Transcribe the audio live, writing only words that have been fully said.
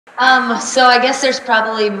So I guess there's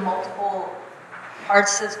probably multiple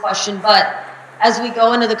parts to this question, but as we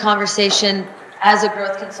go into the conversation as a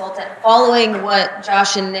growth consultant, following what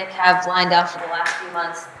Josh and Nick have lined out for the last few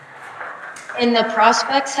months, in the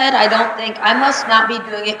prospect's head, I don't think, I must not be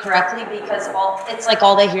doing it correctly because it's like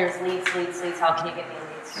all they hear is leads, leads, leads, how can you get me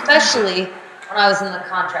leads? Especially when I was in the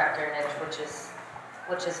contractor niche,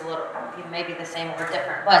 which is a little, maybe the same or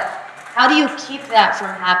different, but how do you keep that from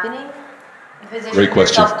happening? Position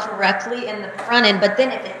yourself correctly in the front end, but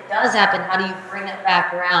then if it does happen, how do you bring it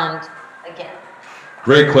back around again?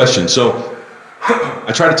 Great question. So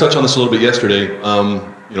I tried to touch on this a little bit yesterday.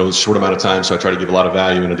 It was a short amount of time, so I tried to give a lot of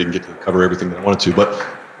value, and I didn't get to cover everything that I wanted to.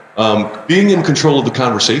 But being in control of the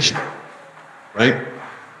conversation, right?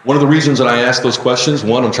 One of the reasons that I ask those questions,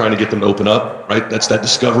 one, I'm trying to get them to open up, right? That's that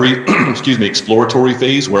discovery, exploratory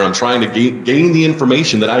phase where I'm trying to gain the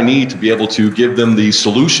information that I need to be able to give them the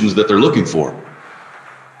solutions that they're looking for.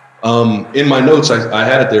 In my notes, I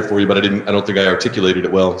had it there for you, but I don't think I articulated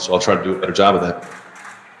it well, so I'll try to do a better job of that.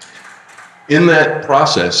 In that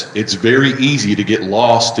process, it's very easy to get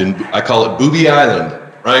lost in, I call it Booby Island,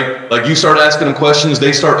 right? Like you start asking them questions,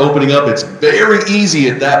 they start opening up. It's very easy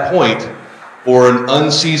at that point for an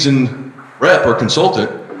unseasoned rep or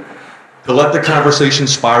consultant to let the conversation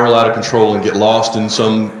spiral out of control and get lost in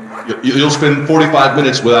you'll spend 45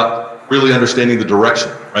 minutes without really understanding the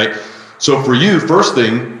direction, right? So for you, first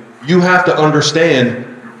thing, you have to understand,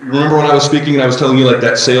 remember when I was speaking and I was telling you like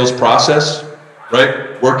that sales process,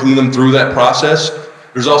 right? Working them through that process.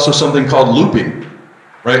 There's also something called looping,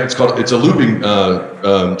 right? It's a looping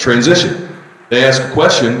transition. They ask a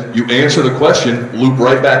question, you answer the question, loop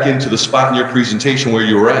right back into the spot in your presentation where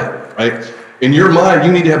you were at, right? In your mind,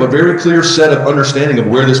 you need to have a very clear set of understanding of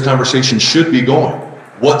where this conversation should be going.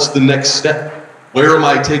 What's the next step? Where am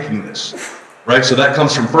I taking this, right? So that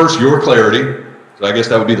comes from first, your clarity. So I guess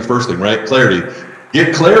that would be the first thing, right? Clarity.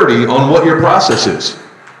 Get clarity on what your process is.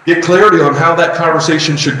 Get clarity on how that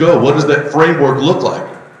conversation should go. What does that framework look like?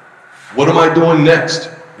 What am I doing next?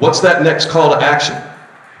 What's that next call to action?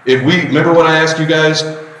 Remember when I asked you guys,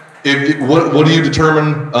 what do you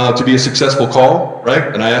determine to be a successful call, right?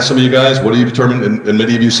 And I asked some of you guys, what do you determine? And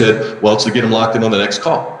many of you said, well, it's to get them locked in on the next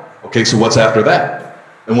call. Okay, so what's after that?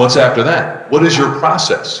 And what's after that? What is your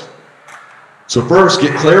process? So first,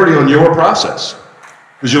 get clarity on your process.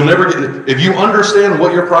 Because you'll never get, if you understand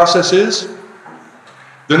what your process is,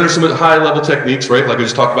 then there's some high-level techniques, right? Like I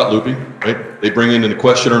just talked about looping, right? They bring in a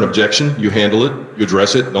question or an objection, you handle it, you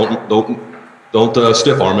address it, don't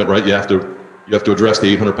stiff arm it, right? You have to address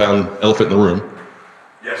the 800-pound elephant in the room.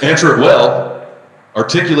 Yes. Answer it well,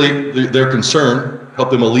 articulate their concern,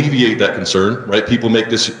 help them alleviate that concern, right? People make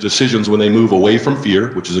decisions when they move away from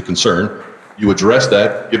fear, which is a concern. You address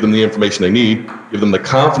that, give them the information they need, give them the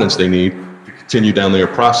confidence they need to continue down their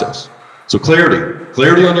process. So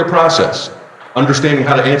clarity on your process, understanding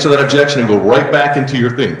how to answer that objection and go right back into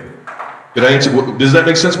your thing. Did I answer? Does that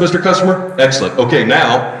make sense, Mr. Customer? Excellent. Okay,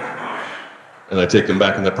 now, and I take them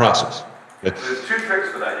back in that process. Okay. There's two tricks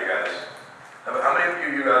for that, you guys. How many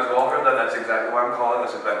of you guys have all heard that? That's exactly why I'm calling.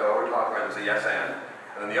 That's exactly what we're talking about. It's a yes and.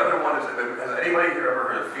 And then the other one is, has anybody here ever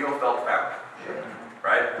heard of feel, felt, found?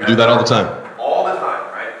 Right? We do that all the time. All the time,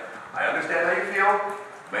 right? I understand how you feel.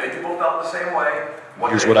 Many people felt the same way.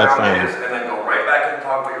 Here's what I found. And then go right back and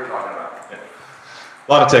talk what you're talking about. Yeah. A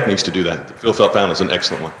lot of techniques to do that. The feel, felt, found is an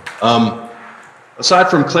excellent one. Aside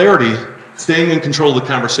from clarity, staying in control of the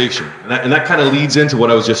conversation. And that kind of leads into what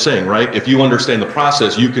I was just saying, right? If you understand the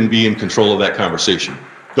process, you can be in control of that conversation.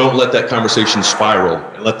 Don't let that conversation spiral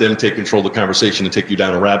and let them take control of the conversation and take you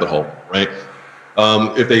down a rabbit hole, right?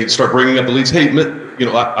 If they start bringing up the leads, hey,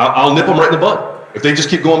 I'll nip them right in the bud. If they just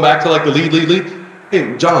keep going back to like the lead,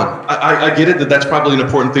 hey, John, I get it that's probably an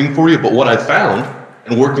important thing for you, but what I found,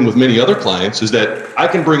 and working with many other clients, is that I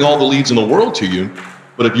can bring all the leads in the world to you,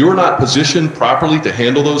 but if you're not positioned properly to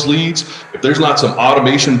handle those leads, if there's not some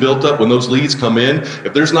automation built up when those leads come in,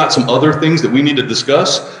 if there's not some other things that we need to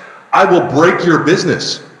discuss, I will break your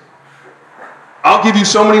business. I'll give you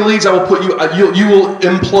so many leads, I will put you will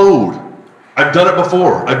implode. I've done it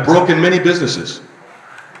before. I've broken many businesses.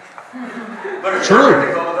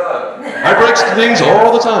 True. I break things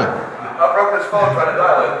all the time. I broke this phone trying to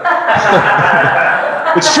dial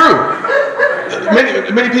it. It's true.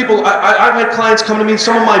 Many people, I've had clients come to me,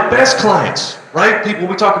 some of my best clients, right? People,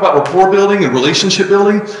 we talk about rapport building and relationship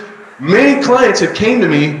building. Many clients have came to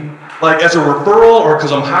me like as a referral or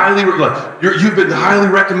because I'm you've been highly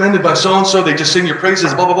recommended by so-and-so, they just sing your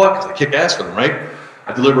praises, blah, blah, blah, because I kick ass for them, right?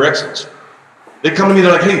 I deliver excellence. They come to me,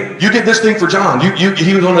 they're like, hey, you get this thing for John.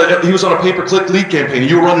 He was on a pay-per-click lead campaign, and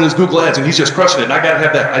you were running his Google ads, and he's just crushing it, and I got to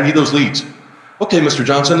have that. I need those leads. Okay, Mr.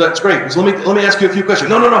 Johnson, that's great. So let me ask you a few questions.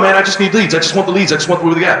 No, man, I just need leads. I just want the leads. I just want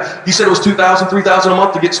the gap. He said it was $2,000, $3,000 a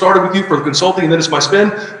month to get started with you for the consulting, and then it's my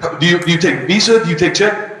spend. Do you take Visa? Do you take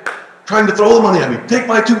check? Trying to throw the money at me. Take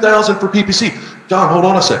my $2,000 for PPC. John, hold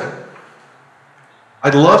on a second.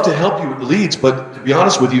 I'd love to help you with the leads, but to be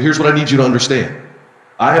honest with you, here's what I need you to understand.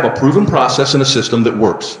 I have a proven process and a system that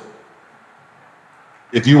works.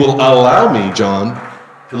 If you will allow me, John,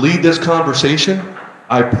 to lead this conversation,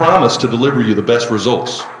 I promise to deliver you the best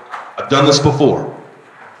results. I've done this before.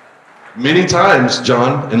 Many times,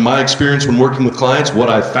 John, in my experience when working with clients, what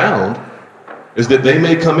I've found is that they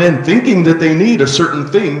may come in thinking that they need a certain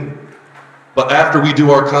thing, but after we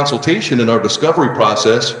do our consultation and our discovery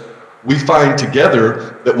process, we find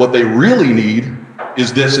together that what they really need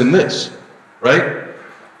is this and this, right?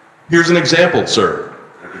 Here's an example, sir.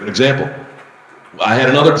 I'll give an example. I had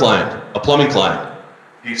another client, a plumbing client.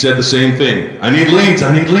 He said the same thing. I need leads,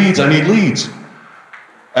 I need leads, I need leads.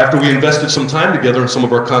 After we invested some time together in some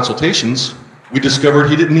of our consultations, we discovered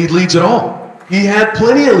he didn't need leads at all. He had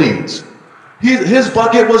plenty of leads. His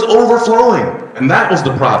bucket was overflowing, and that was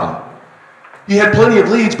the problem. He had plenty of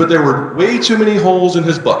leads, but there were way too many holes in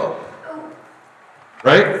his bucket.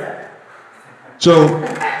 Right? So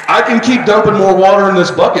I can keep dumping more water in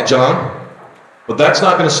this bucket, John, but that's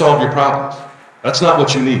not going to solve your problems. That's not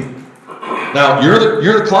what you need. Now, you're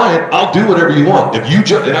the client. I'll do whatever you want. If you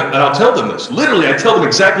just, and I'll tell them this. Literally, I tell them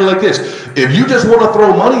exactly like this. If you just want to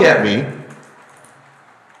throw money at me,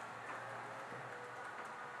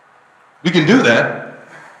 we can do that.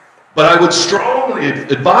 But I would strongly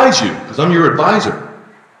advise you, because I'm your advisor.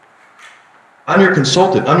 I'm your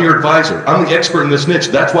consultant. I'm your advisor. I'm the expert in this niche.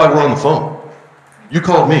 That's why we're on the phone. You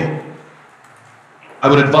called me. I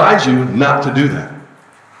would advise you not to do that.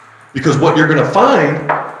 Because what you're going to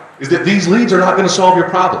find is that these leads are not going to solve your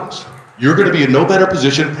problems. You're going to be in no better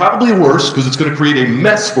position, probably worse, because it's going to create a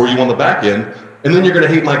mess for you on the back end, and then you're going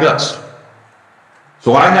to hate my guts.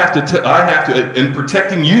 So I have to, in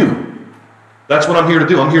protecting you, that's what I'm here to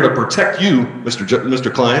do. I'm here to protect you,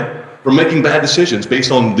 Mr. Client, from making bad decisions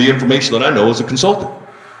based on the information that I know as a consultant.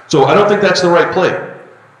 So I don't think that's the right play.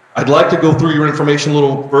 I'd like to go through your information a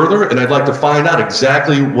little further, and I'd like to find out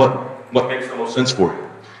exactly what makes the most sense for you.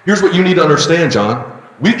 Here's what you need to understand, John.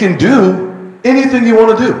 We can do anything you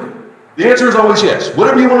want to do. The answer is always yes.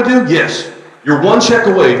 Whatever you want to do, yes. You're one check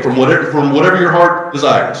away from whatever your heart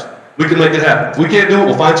desires. We can make it happen. If we can't do it,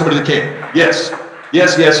 we'll find somebody that can. Yes.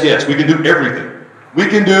 Yes, yes, yes. We can do everything. We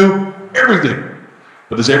can do everything.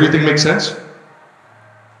 But does everything make sense?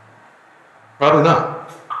 Probably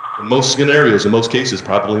not. In most scenarios, in most cases,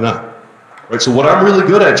 probably not. Right, so what I'm really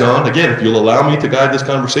good at, John, again, if you'll allow me to guide this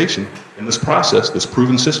conversation in this process, this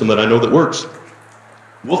proven system that I know that works,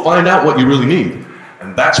 we'll find out what you really need,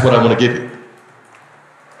 and that's what I want to give you.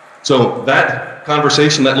 So that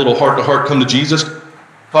conversation, that little heart-to-heart come to Jesus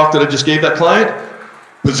talk that I just gave that client,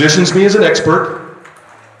 positions me as an expert,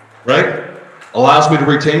 right? Allows me to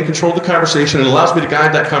retain control of the conversation and allows me to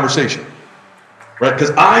guide that conversation, right?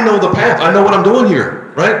 Because I know the path. I know what I'm doing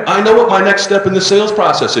here, right? I know what my next step in the sales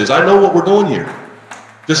process is. I know what we're doing here.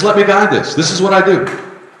 Just let me guide this. This is what I do.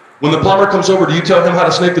 When the plumber comes over, do you tell him how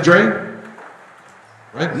to snake the drain?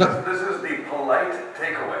 Right? No. This is the polite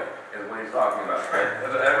takeaway, is what he's talking about, right?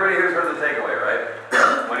 Everybody here's heard the takeaway,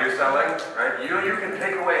 right? When you're selling, right? You can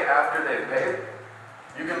take away after they've paid.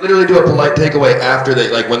 You can literally do a polite takeaway after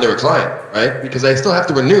they, like when they're a client, right? Because they still have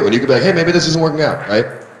to renew, and you could be like, hey, maybe this isn't working out, right?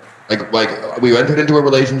 Like we entered into a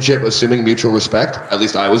relationship assuming mutual respect. At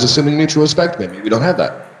least I was assuming mutual respect. Maybe we don't have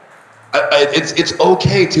that. It's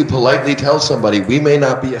okay to politely tell somebody we may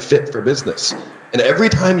not be a fit for business. And every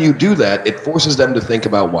time you do that, it forces them to think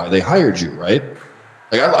about why they hired you, right?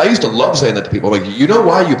 Like I used to love saying that to people. Like, you know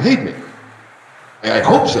why you paid me? Like, I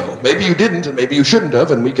hope so. Maybe you didn't, and maybe you shouldn't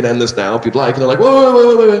have, and we can end this now if you'd like. And they're like,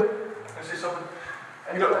 wait. I see something.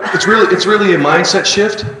 It's really a mindset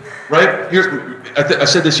shift, right? I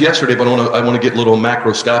said this yesterday, but I want to get a little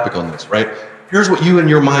macroscopic on this, right? Here's what you and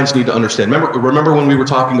your minds need to understand. Remember when we were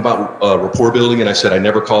talking about rapport building, and I said I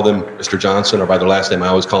never call them Mr. Johnson or by their last name. I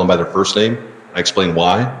always call them by their first name. I explain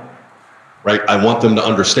why, right? I want them to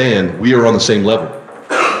understand we are on the same level.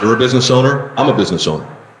 You're a business owner. I'm a business owner.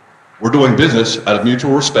 We're doing business out of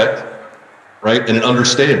mutual respect, right, and an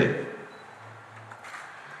understanding.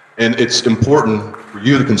 And it's important for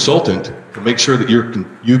you, the consultant, to make sure that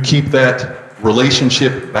you keep that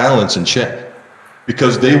relationship balance in check.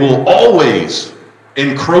 Because they will always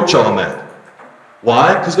encroach on that.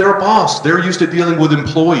 Why? Because they're a boss. They're used to dealing with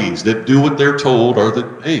employees that do what they're told, or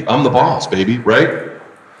that, hey, I'm the boss, baby, right?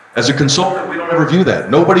 As a consultant, we don't ever view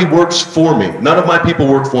that. Nobody works for me. None of my people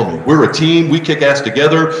work for me. We're a team. We kick ass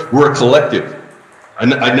together. We're a collective.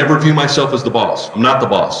 I never view myself as the boss. I'm not the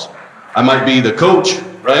boss. I might be the coach,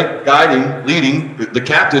 right? Guiding, leading, the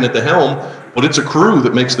captain at the helm, but it's a crew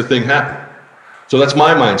that makes the thing happen. So that's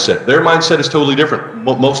my mindset. Their mindset is totally different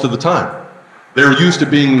most of the time. They're used to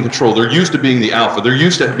being in control. They're used to being the alpha. They're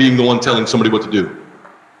used to being the one telling somebody what to do,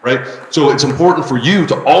 right? So it's important for you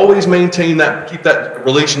to always maintain that, keep that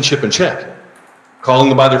relationship in check. Calling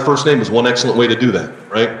them by their first name is one excellent way to do that,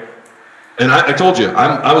 right? And I told you,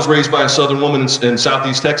 I was raised by a Southern woman in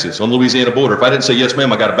Southeast Texas on the Louisiana border. If I didn't say yes,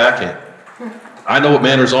 ma'am, I got a backhand. I know what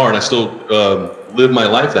manners are, and I still live my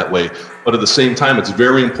life that way. But at the same time, it's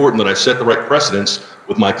very important that I set the right precedence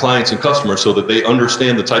with my clients and customers so that they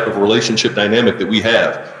understand the type of relationship dynamic that we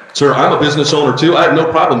have. Sir, I'm a business owner too. I have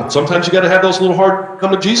no problem. Sometimes you got to have those little hard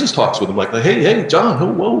come to Jesus talks with them, like, hey,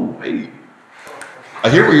 John, whoa, hey. I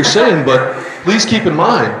hear what you're saying, but please keep in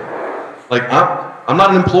mind, like, I'm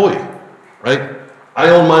not an employee, right? I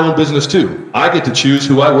own my own business too. I get to choose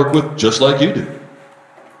who I work with just like you do.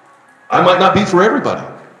 I might not be for everybody.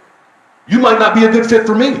 You might not be a good fit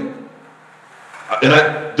for me.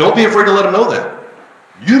 And don't be afraid to let them know that.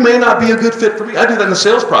 You may not be a good fit for me. I do that in the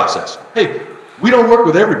sales process. Hey, we don't work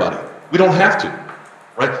with everybody. We don't have to,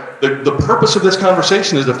 right? The purpose of this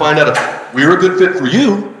conversation is to find out if we're a good fit for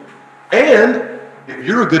you and if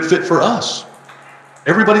you're a good fit for us.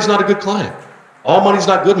 Everybody's not a good client. All money's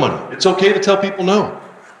not good money. It's okay to tell people no,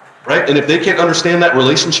 right? And if they can't understand that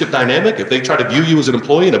relationship dynamic, if they try to view you as an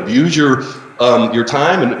employee and abuse your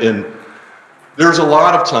time, and there's a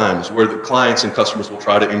lot of times where the clients and customers will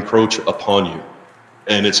try to encroach upon you.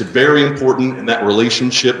 And it's very important in that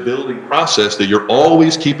relationship building process that you're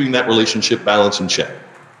always keeping that relationship balance in check,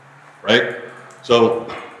 right?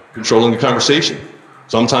 So controlling the conversation.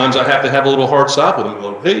 Sometimes I have to have a little hard stop with them and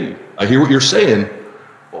go, hey, I hear what you're saying,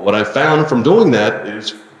 but what I found from doing that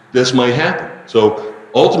is this might happen. So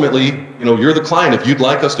ultimately, you're the client. If you'd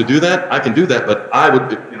like us to do that, I can do that, but I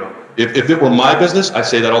would, if it were my business, I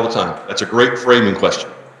say that all the time. That's a great framing question,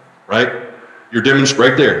 right? You're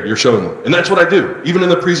demonstrating right there. You're showing them, and that's what I do. Even in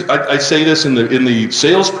the I say this in the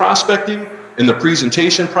sales prospecting, in the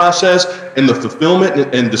presentation process, in the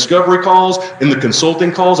fulfillment and discovery calls, in the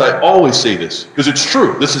consulting calls. I always say this because it's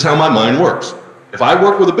true. This is how my mind works. If I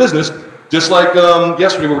work with a business, just like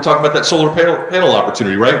yesterday we were talking about that solar panel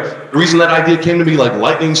opportunity, right? The reason that idea came to me like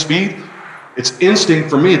lightning speed. It's instinct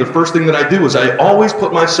for me. The first thing that I do is I always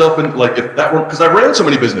put myself in, like, if that were, because I ran so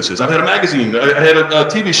many businesses. I've had a magazine, I had a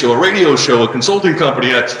TV show, a radio show, a consulting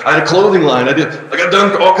company, I had a clothing line, I've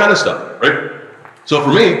done all kind of stuff, right? So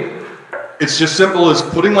for me, it's just simple as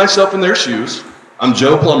putting myself in their shoes. I'm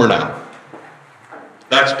Joe Plumber now.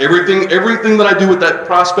 That's everything that I do with that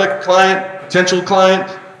prospect, client, potential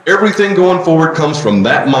client, everything going forward comes from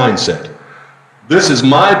that mindset. This is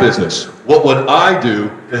my business. What would I do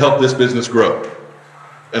to help this business grow?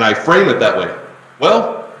 And I frame it that way.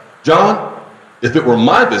 Well, John, if it were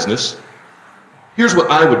my business, here's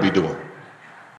what I would be doing.